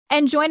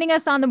And joining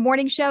us on the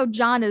morning show,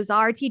 John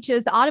Azar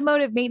teaches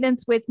automotive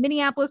maintenance with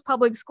Minneapolis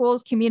Public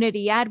Schools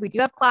Community Ed. We do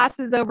have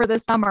classes over the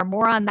summer.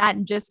 More on that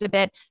in just a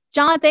bit.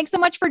 John, thanks so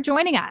much for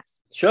joining us.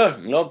 Sure,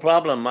 no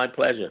problem. My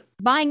pleasure.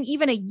 Buying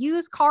even a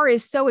used car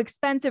is so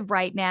expensive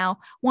right now.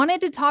 Wanted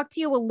to talk to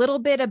you a little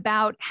bit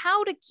about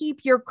how to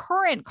keep your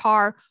current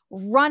car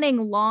running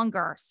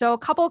longer. So a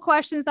couple of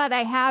questions that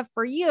I have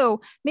for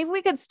you. Maybe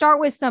we could start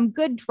with some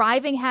good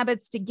driving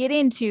habits to get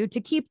into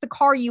to keep the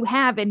car you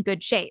have in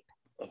good shape.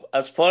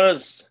 As far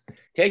as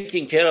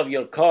taking care of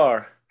your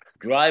car,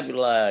 drive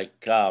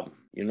like,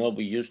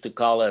 we used to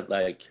call it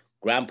like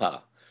grandpa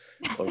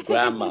or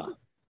grandma.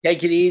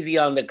 Take it easy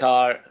on the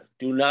car.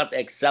 Do not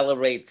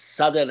accelerate.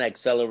 Sudden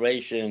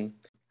acceleration.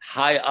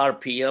 High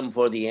RPM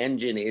for the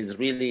engine is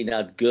really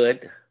not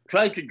good.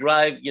 Try to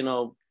drive,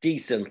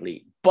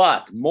 decently.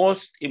 But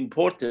most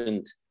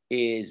important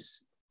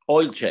is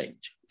oil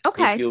change.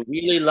 Okay. If you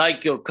really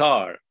like your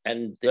car,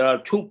 and there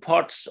are two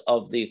parts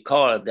of the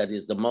car that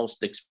is the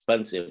most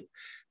expensive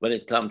when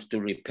it comes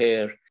to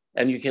repair,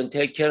 and you can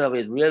take care of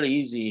it really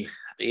easy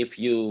if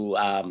you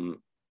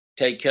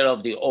take care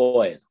of the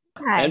oil.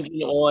 Okay.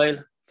 Engine oil,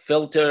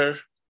 filter,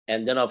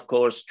 and then, of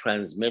course,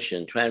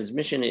 transmission.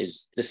 Transmission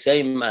is the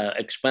same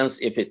expense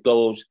if it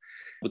goes,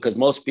 because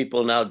most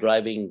people now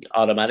driving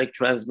automatic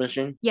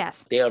transmission.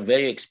 Yes. They are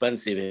very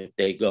expensive if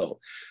they go.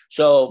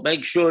 So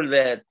make sure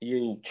that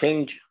you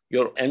change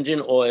your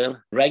engine oil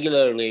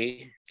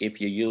regularly if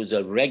you use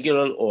a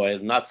regular oil,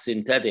 not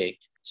synthetic.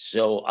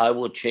 So I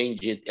would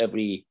change it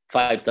every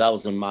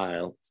 5,000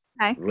 miles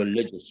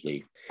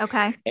religiously.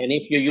 Okay. And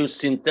if you use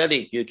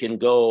synthetic, you can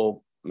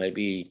go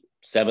maybe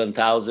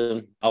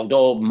 7,000.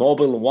 Although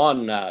Mobil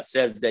One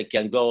says they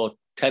can go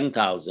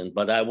 10,000,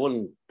 but I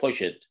wouldn't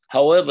push it.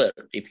 However,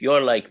 if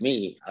you're like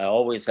me, I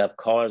always have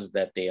cars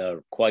that they are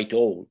quite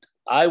old.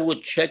 I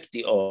would check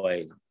the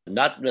oil,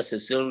 not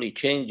necessarily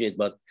change it,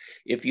 but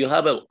if you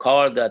have a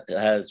car that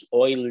has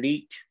oil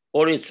leak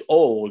or it's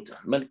old,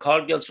 when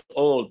car gets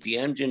old, the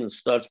engine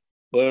starts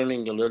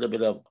burning a little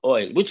bit of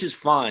oil, which is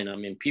fine. I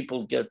mean,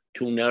 people get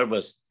too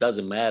nervous,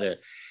 doesn't matter.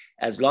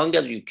 As long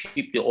as you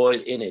keep the oil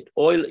in it.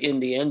 Oil in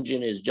the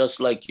engine is just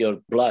like your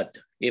blood.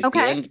 If the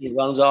engine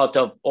runs out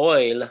of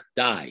oil,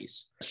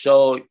 dies.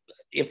 So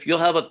if you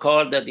have a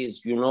car that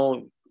is,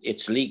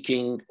 it's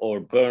leaking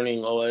or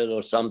burning oil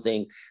or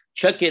something,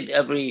 check it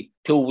every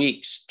 2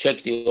 weeks,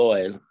 check the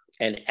oil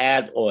and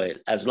add oil.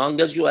 As long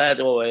as you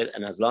add oil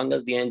and as long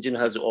as the engine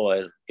has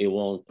oil, it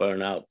won't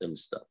burn out and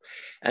stuff.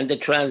 And the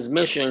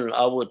transmission,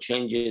 I would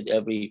change it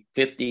every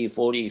 50,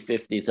 40,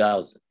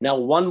 50,000. Now,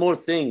 one more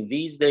thing.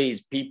 These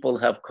days, people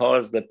have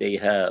cars that they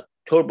have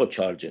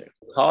turbocharger.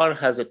 Car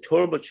has a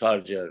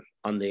turbocharger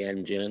on the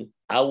engine.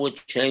 I would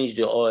change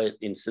the oil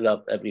instead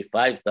of every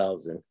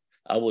 5,000.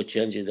 I would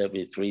change it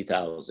every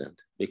 3,000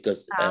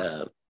 because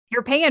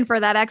you're paying for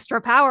that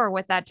extra power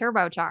with that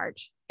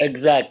turbocharge.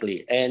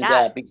 Exactly. And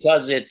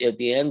because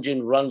the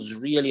engine runs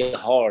really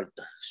hard,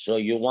 so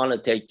you want to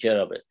take care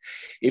of it.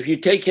 If you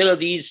take care of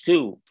these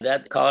two,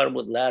 that car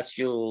would last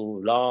you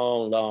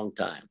long, long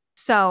time.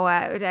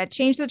 So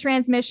change the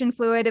transmission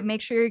fluid and make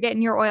sure you're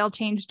getting your oil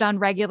change done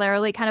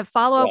regularly. Kind of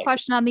follow-up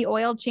question on the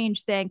oil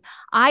change thing.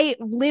 I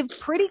live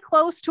pretty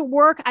close to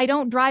work. I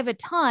don't drive a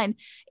ton.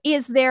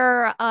 Is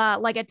there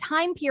like a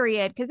time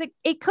period? Because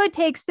it could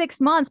take 6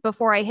 months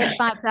before I hit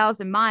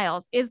 5,000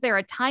 miles. Is there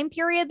a time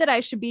period that I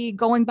should be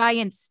going by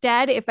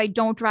instead if I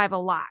don't drive a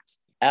lot?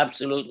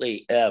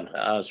 Absolutely.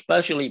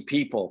 Especially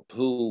people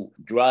who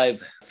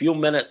drive a few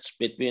minutes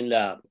between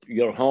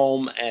your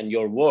home and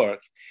your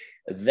work.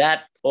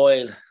 That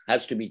oil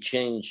has to be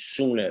changed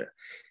sooner.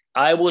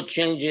 I would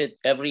change it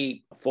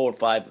every 4 or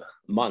 5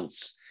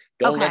 months.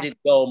 Don't let it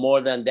go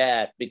more than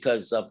that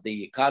because of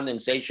the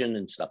condensation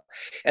and stuff.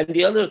 And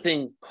the other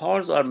thing,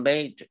 cars are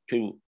made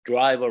to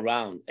drive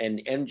around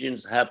and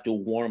engines have to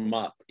warm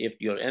up. If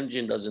your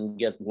engine doesn't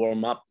get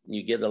warm up,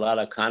 you get a lot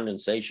of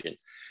condensation.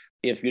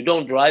 If you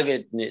don't drive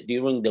it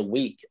during the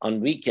week,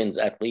 on weekends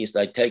at least,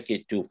 I take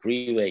it to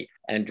freeway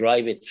and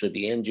drive it so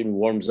the engine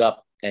warms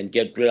up and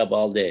get rid of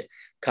all the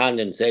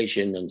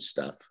condensation and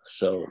stuff.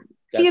 So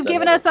you've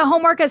given us a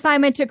homework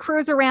assignment to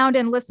cruise around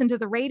and listen to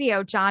the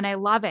radio, John. I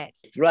love it.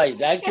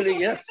 Right. Actually,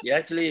 yes.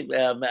 Actually,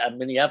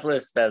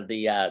 Minneapolis,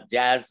 the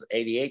Jazz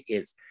 88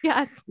 is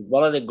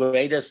one of the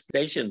greatest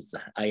stations.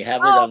 I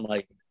have it on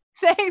my...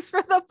 Thanks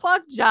for the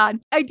plug,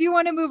 John. I do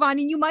want to move on.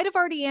 And you might have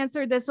already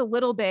answered this a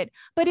little bit,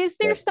 but is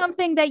there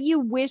something that you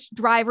wish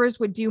drivers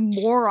would do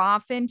more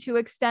often to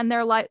extend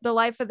their the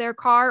life of their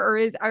car?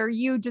 Or are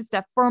you just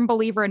a firm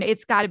believer in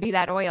it's got to be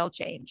that oil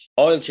change?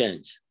 Oil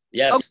change.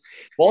 Yes.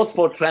 Both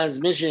for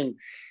transmission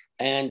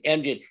and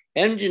engine.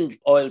 Engine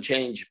oil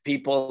change,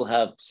 people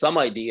have some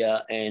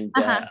idea, and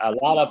a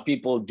lot of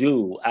people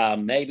do.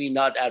 Maybe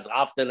not as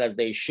often as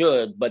they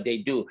should, but they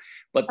do.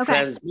 But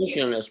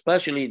transmission,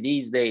 especially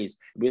these days,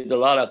 with a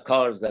lot of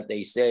cars that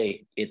they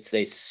say it's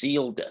a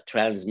sealed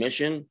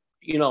transmission,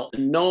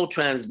 no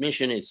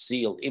transmission is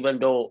sealed, even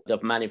though the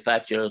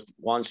manufacturer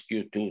wants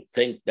you to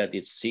think that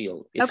it's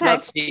sealed. It's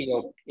not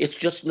sealed. It's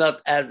just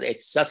not as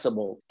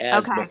accessible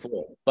as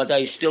before. But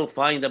I still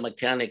find a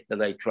mechanic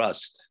that I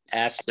trust.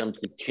 Ask them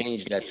to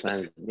change that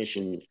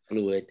transmission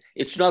fluid.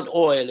 It's not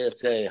oil,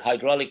 it's a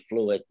hydraulic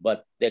fluid,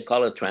 but they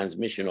call it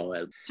transmission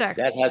oil. Sure.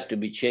 That has to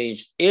be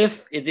changed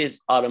if it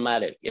is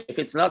automatic. If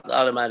it's not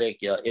automatic,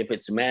 if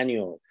it's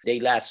manual,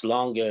 they last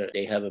longer,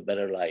 they have a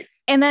better life.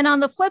 And then on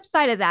the flip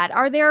side of that,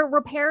 are there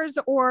repairs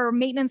or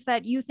maintenance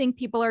that you think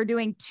people are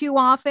doing too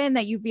often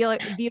that you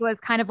view as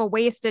kind of a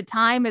wasted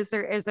time? Is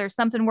there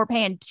something we're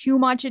paying too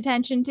much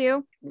attention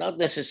to? Not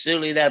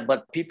necessarily that,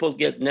 but people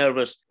get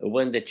nervous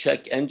when the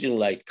check engine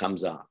light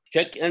comes on.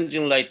 Check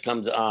engine light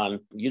comes on,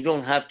 you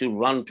don't have to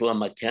run to a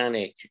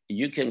mechanic.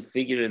 You can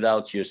figure it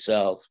out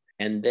yourself.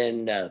 And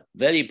then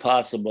very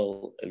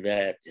possible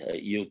that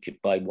you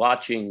could, by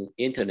watching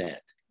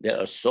internet,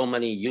 there are so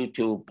many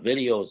YouTube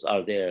videos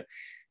out there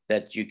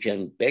that you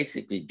can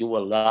basically do a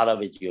lot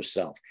of it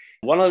yourself.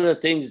 One of the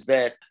things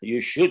that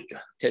you should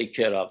take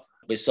care of,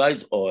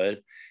 besides oil,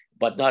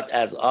 but not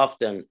as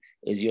often,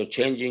 is you're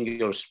changing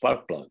your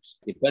spark plugs.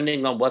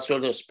 Depending on what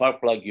sort of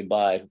spark plug you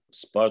buy,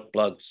 spark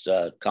plugs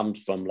come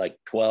from like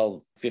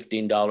 $12,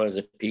 $15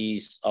 a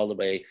piece, all the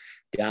way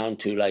down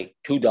to like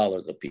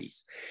 $2 a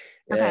piece.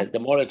 The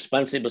more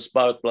expensive a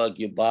spark plug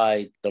you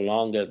buy, the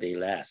longer they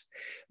last.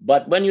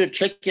 But when your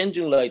check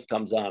engine light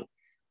comes on,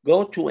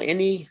 go to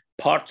any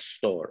parts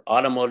store,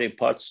 automotive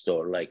parts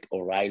store, like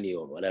O'Reilly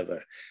or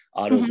whatever,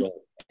 AutoZone,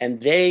 and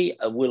they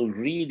will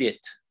read it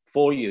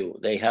for you.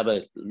 They have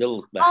a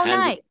little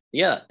nice.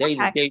 Yeah, they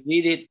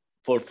read it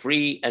for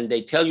free and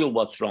they tell you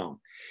what's wrong.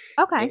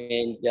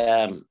 Okay.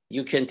 And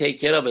you can take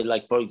care of it.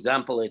 Like, for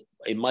example,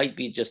 it might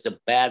be just a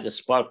bad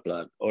spark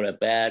plug or a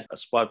bad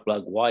spark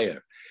plug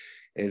wire.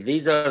 And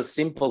these are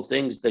simple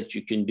things that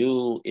you can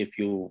do if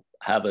you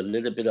have a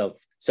little bit of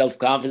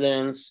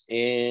self-confidence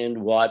and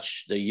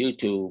watch the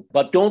YouTube.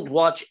 But don't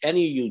watch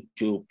any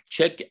YouTube.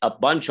 Check a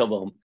bunch of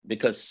them,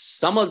 because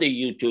some of the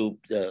YouTube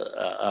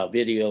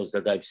videos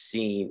that I've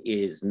seen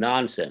is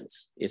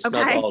nonsense. It's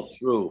not all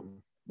true.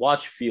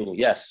 Watch few,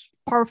 yes.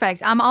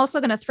 Perfect. I'm also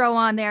going to throw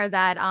on there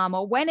that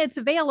when it's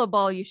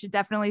available, you should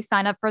definitely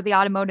sign up for the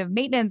automotive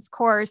maintenance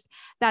course.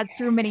 That's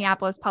through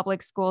Minneapolis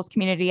Public Schools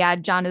Community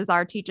Ed. John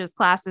Nazar teaches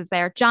classes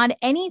there. John,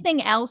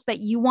 anything else that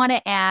you want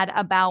to add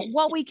about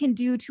what we can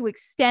do to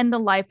extend the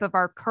life of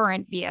our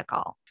current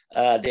vehicle?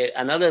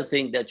 Another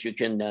thing that you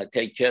can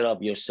take care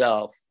of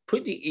yourself,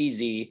 pretty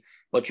easy,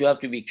 but you have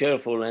to be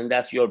careful, and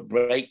that's your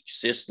brake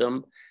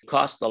system. It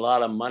costs a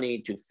lot of money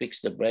to fix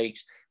the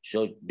brakes,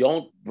 so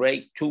don't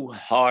brake too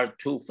hard,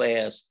 too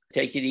fast.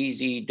 Take it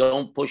easy.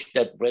 Don't push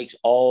that brakes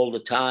all the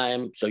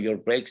time so your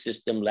brake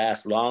system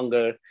lasts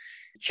longer.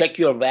 Check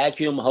your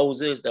vacuum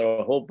hoses. There are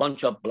a whole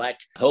bunch of black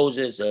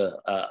hoses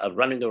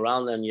running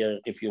around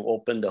if you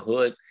open the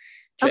hood.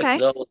 Check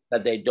those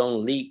that they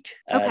don't leak.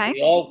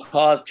 They all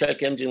cause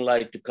check engine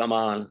light to come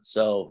on.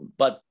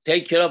 But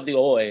take care of the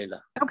oil.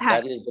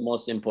 That is the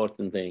most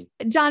important thing.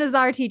 John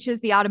Nazar teaches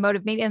the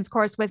automotive maintenance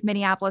course with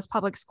Minneapolis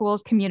Public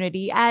Schools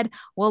Community Ed.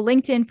 We'll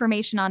link to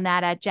information on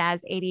that at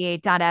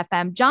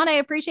jazz88.fm. John, I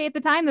appreciate the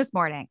time this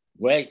morning.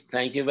 Great.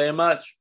 Thank you very much.